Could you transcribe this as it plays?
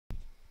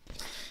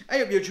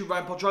Hey up YouTube,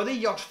 Ryan Potter, the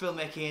Yorkshire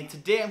filmmaker, and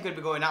today I'm going to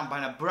be going out and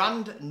buying a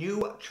brand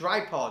new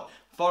tripod.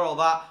 For all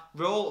that,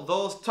 roll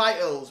those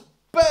titles.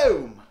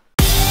 Boom!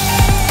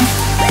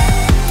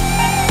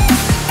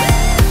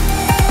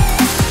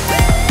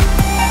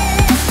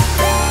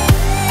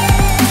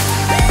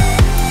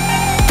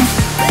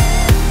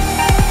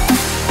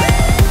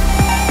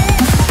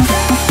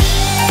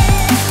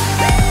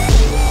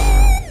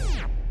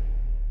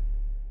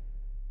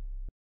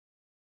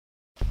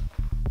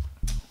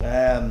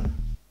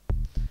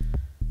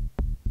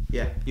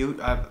 Yeah, you,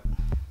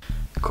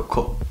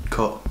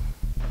 cut.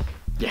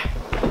 Yeah.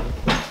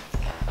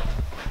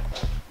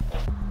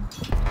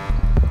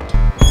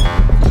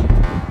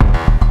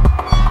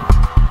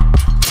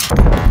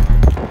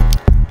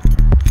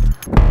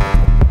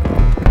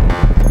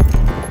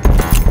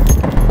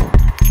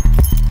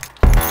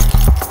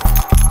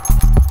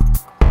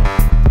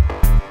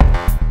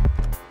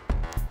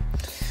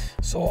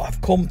 So I've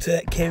come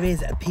to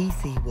Kerry's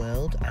PC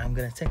World. I'm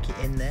gonna take it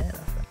in there.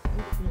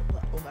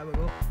 Oh, there we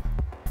go.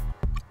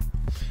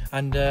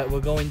 And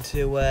we're going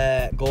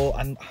to go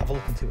and have a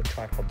look and see what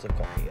tripods I've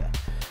got here.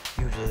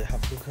 Usually they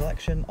have a good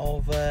collection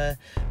of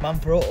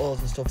manfrottos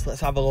and stuff, so let's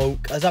have a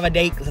look. Let's have a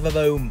date, let's have a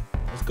boom.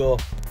 Let's go.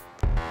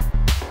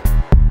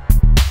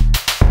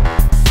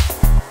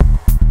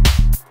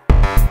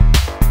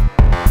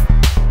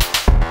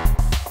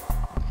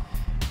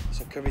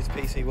 So Kerry's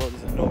PC World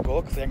is a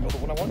no-go because they ain't got the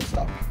one I want to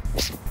stop.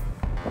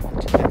 On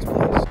to the next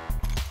place.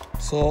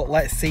 So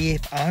let's see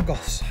if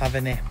Argos have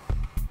any.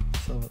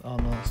 So, oh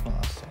no, it's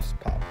not, that's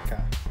part of the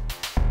car.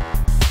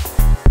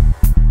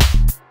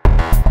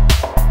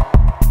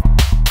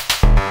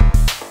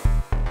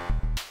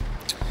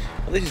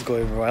 Well, this is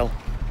going well.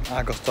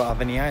 Argos don't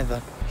have any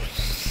either.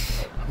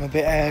 I'm a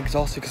bit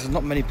exhausted because there's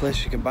not many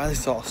places you can buy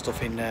this sort of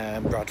stuff in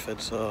Bradford,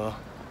 so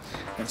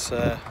let's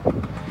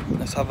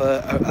have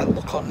a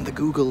look on the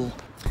Google.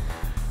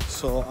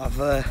 So I've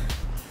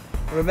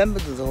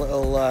remembered there's a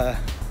little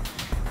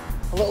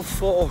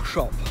photo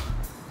shop,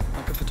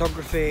 like a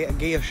photography and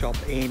gear shop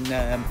in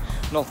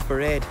North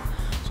Parade.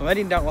 So I'm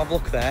heading down to have a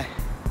look there.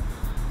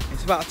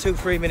 It's about a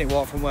 2-3 minute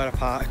walk from where I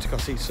parked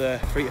because it's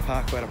free to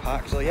park where I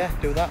park, so yeah,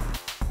 do that.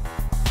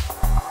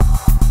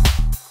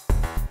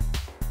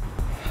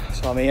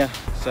 So I'm here.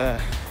 It's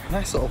a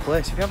nice little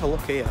place. If you have a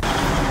look here,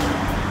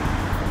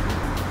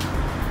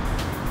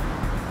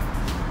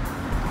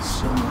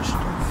 so much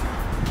stuff.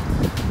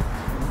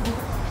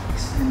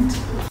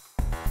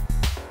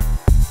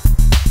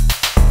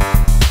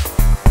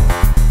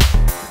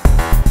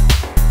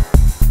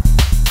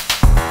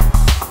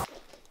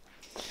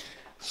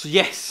 So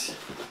yes,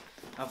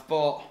 I've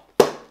bought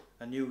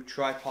a new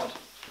tripod.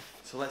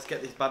 So let's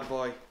get this bad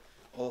boy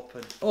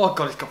open. Oh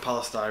god, it's got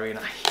polystyrene.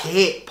 I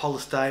hate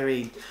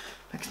polystyrene.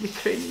 Makes me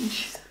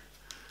cringe.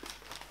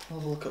 I'll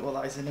have a look at what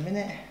that is in a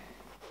minute.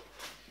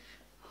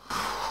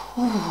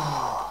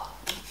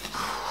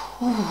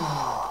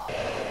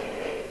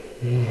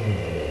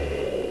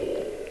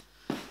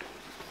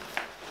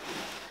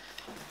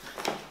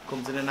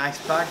 Comes in a nice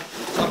bag.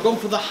 So I've gone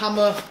for the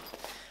HAMA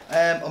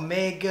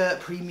Omega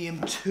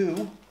Premium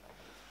 2.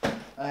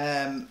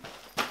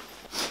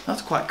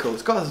 That's quite cool.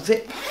 It's got a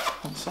zip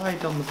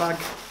outside on the bag.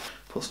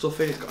 Put stuff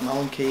in. It's got an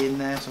Allen key in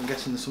there, so I'm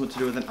guessing there's something to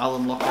do with an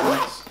Allen lock on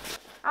this.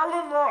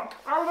 Allen lock!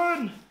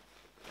 Allen!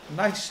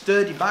 Nice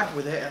sturdy bag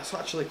with it. That's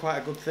actually quite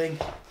a good thing.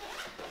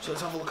 So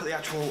let's have a look at the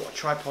actual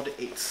tripod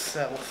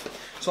itself.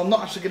 So I'm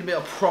not actually going to be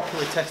able to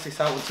properly test this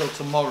out until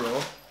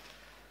tomorrow.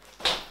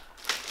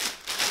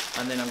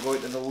 And then I'm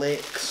going to the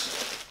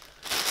lakes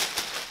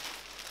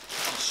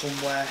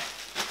somewhere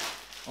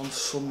on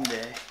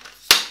Sunday.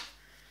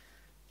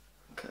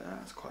 Okay,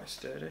 that's quite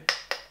sturdy.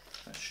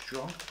 That's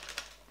strong.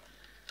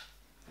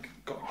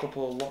 Got a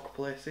couple of lock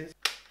places.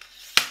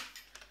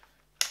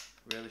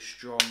 Really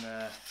strong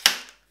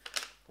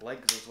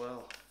legs as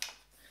well.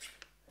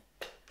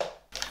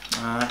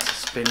 That's a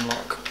spin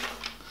lock.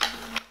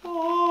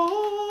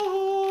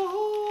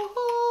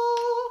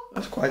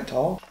 That's quite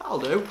tall. That'll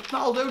do.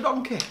 That'll do,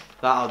 donkey.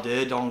 That'll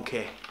do,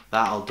 donkey.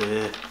 That'll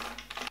do.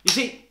 You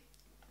see,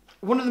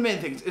 one of the main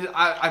things is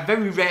I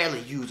very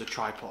rarely use a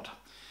tripod.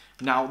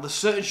 Now, there's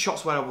certain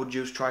shots where I would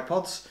use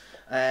tripods.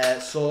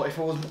 So if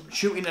I was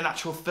shooting an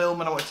actual film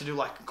and I wanted to do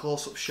like a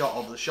close-up shot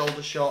of the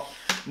shoulder shot,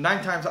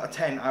 9 times out of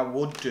 10 I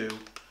would do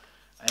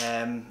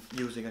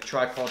using a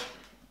tripod.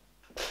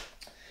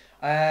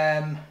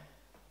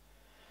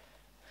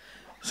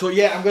 So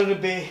yeah, I'm going to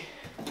be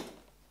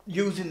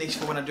using this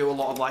for when I do a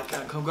lot of like,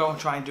 I'm going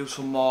to try and do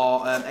some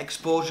more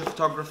exposure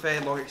photography,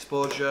 long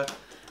exposure,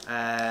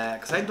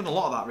 because I ain't done a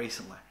lot of that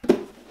recently.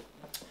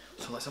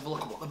 So let's have a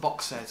look at what the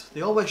box says.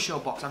 They always show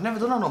box. I've never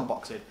done an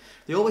unboxing.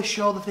 They always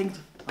show the things.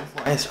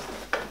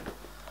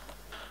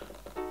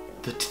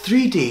 The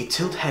 3D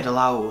tilt head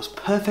allows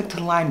perfect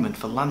alignment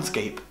for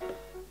landscape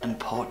and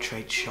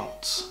portrait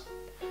shots.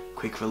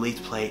 Quick release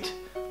plate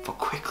for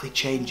quickly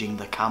changing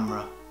the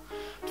camera.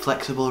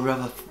 Flexible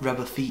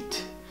rubber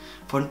feet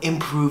for an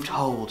improved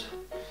hold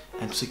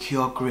and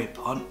secure grip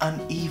on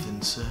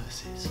uneven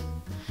surfaces.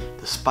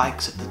 The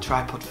spikes at the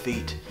tripod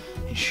feet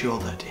ensure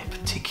that a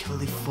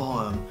particularly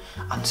firm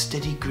and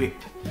steady grip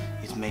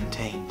is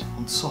maintained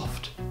on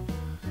soft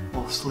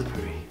or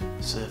slippery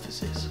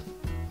surfaces.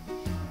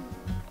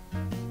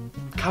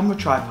 Camera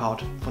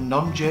tripod for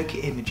non-jerky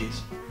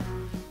images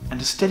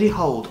and a steady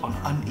hold on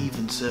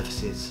uneven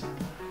surfaces.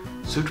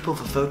 Suitable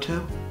for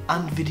photo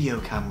and video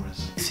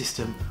cameras.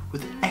 System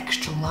with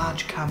extra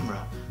large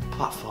camera,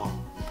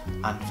 platform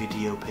and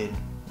video pin.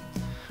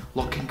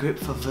 Locking grip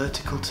for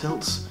vertical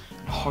tilts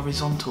and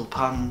horizontal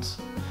pans.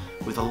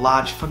 With a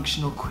large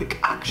functional quick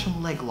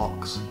action leg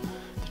locks,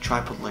 the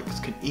tripod legs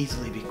can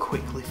easily be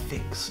quickly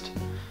fixed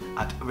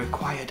at a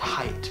required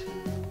height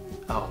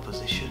or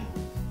position.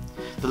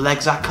 The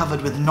legs are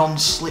covered with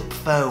non-slip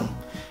foam,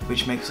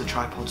 which makes the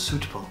tripod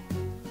suitable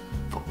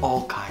for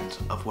all kinds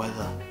of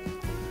weather.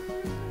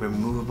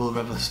 Removable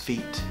rubber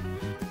feet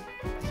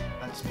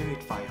and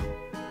spirit file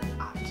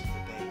at the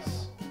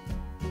base.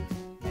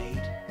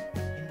 Made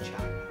in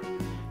China,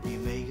 the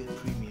Omega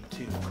Premium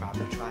 2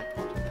 camera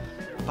tripod.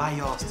 Buy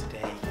yours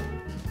today.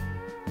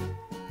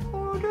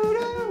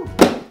 Oh,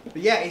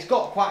 but yeah, it's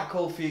got quite a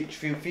cool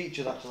few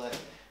features actually.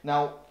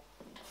 Now,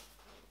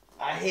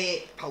 I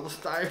hate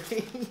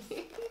polystyrene.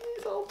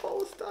 It's all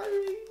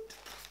polystyrene.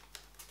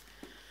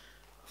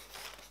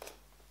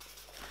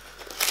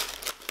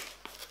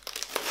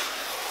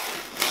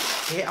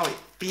 I hate how it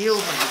feels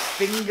on your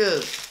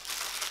fingers.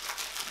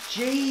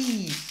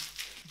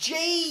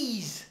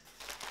 Jeez.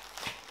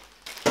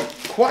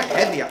 Quite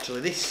heavy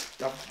actually. This,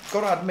 I've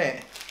got to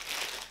admit,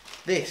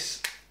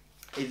 this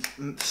is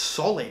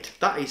solid.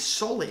 That is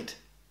solid.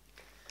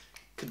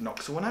 Could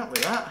knock someone out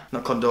with that.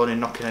 Not condoning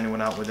knocking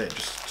anyone out with it,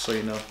 just so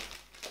you know.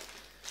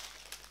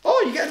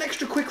 Oh, you get an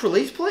extra quick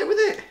release plate with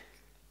it.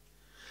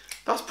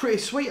 That's pretty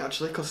sweet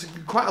actually, because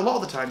quite a lot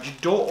of the times you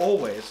don't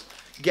always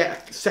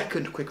get a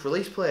second quick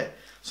release plate.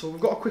 So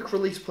we've got a quick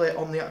release plate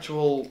on the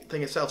actual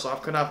thing itself, so I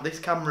can have this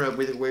camera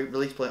with a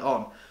release plate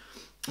on,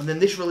 and then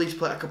this release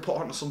plate I can put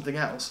onto something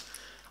else,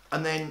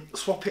 and then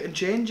swap it and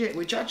change it,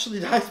 which actually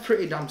that's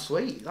pretty damn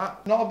sweet.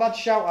 That, not a bad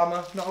shout,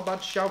 HAMA, not a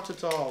bad shout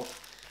at all.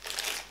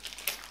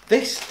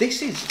 This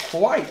is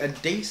quite a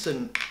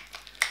decent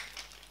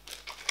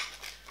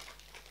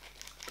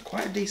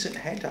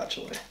head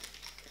actually,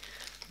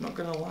 I'm not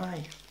gonna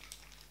lie.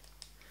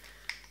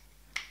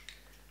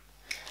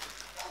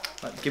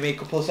 Right, give me a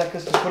couple of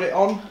seconds to put it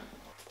on.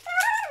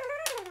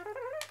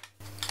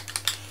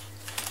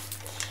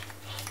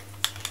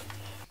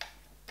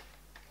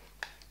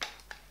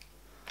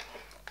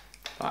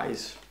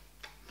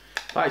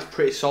 That is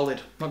pretty solid.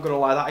 I'm not gonna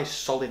lie, that is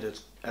solid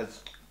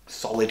as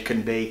solid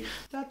can be.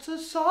 That's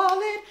as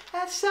solid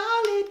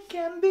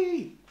can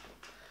be.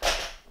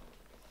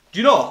 Do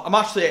you know, I'm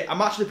actually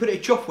pretty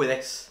chuffed with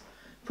this.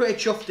 Pretty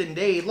chuffed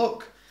indeed.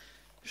 Look,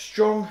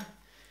 strong.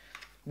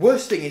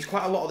 Worst thing is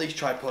quite a lot of these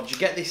tripods, you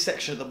get this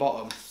section at the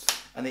bottom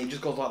and then it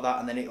just goes like that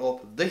and then it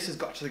opens. This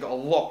has actually got a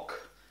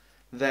lock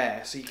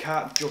there, so you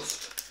can't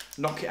just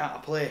knock it out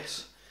of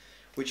place.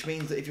 Which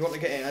means that if you want to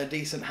get it at a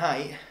decent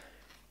height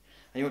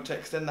and you want to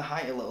extend the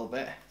height a little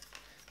bit,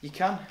 you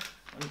can.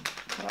 And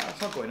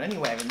it's not going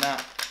anywhere in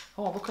that.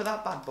 Oh, look at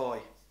that bad boy.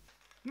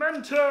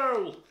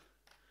 Mental!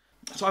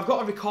 So I've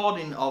got a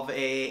recording of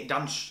a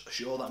dance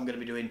show that I'm going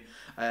to be doing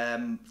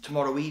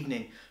tomorrow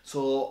evening.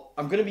 So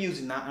I'm going to be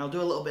using that and I'll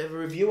do a little bit of a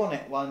review on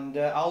it and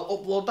I'll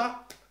upload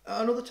that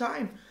at another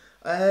time.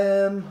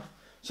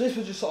 So this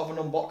was just sort of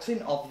an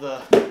unboxing of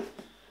the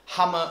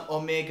HAMA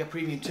Omega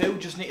Premium 2.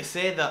 Just need to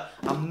say that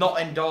I'm not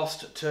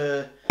endorsed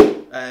to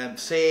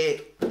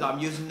say that I'm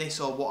using this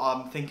or what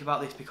I'm thinking about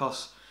this,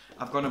 because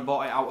I've gone and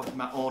bought it out of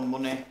my own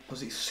money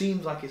because it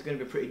seems like it's going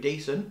to be pretty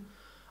decent.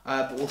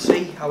 But we'll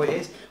see how it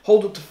is.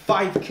 Hold up to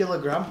 5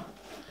 kilogram,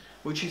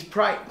 which is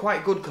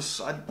quite good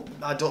because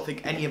I don't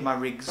think any of my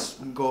rigs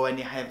go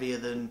any heavier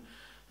than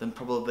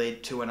probably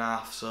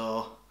 2.5.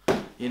 So,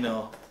 you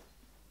know,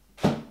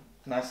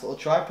 nice little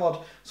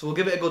tripod. So we'll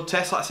give it a good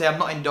test. Like I say, I'm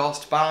not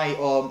endorsed by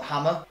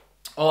HAMA.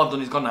 All I've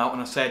done is gone out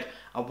and I said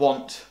I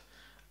went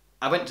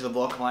to the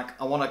bloke. I'm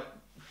like, I want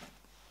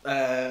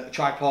a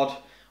tripod.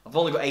 I've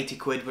only got 80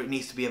 quid, but it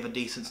needs to be of a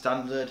decent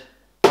standard.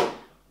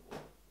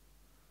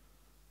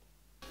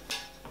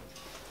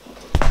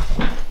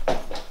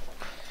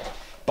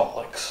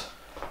 Bollocks.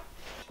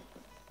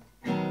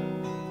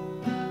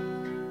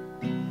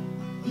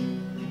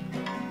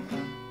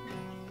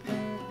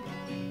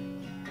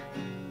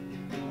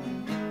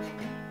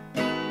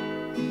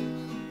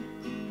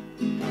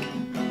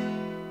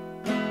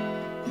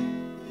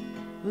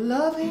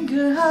 Loving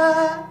can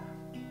hurt.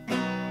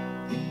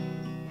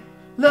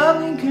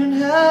 Loving can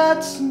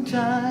hurt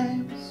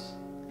sometimes,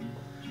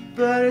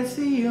 but it's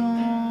the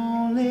only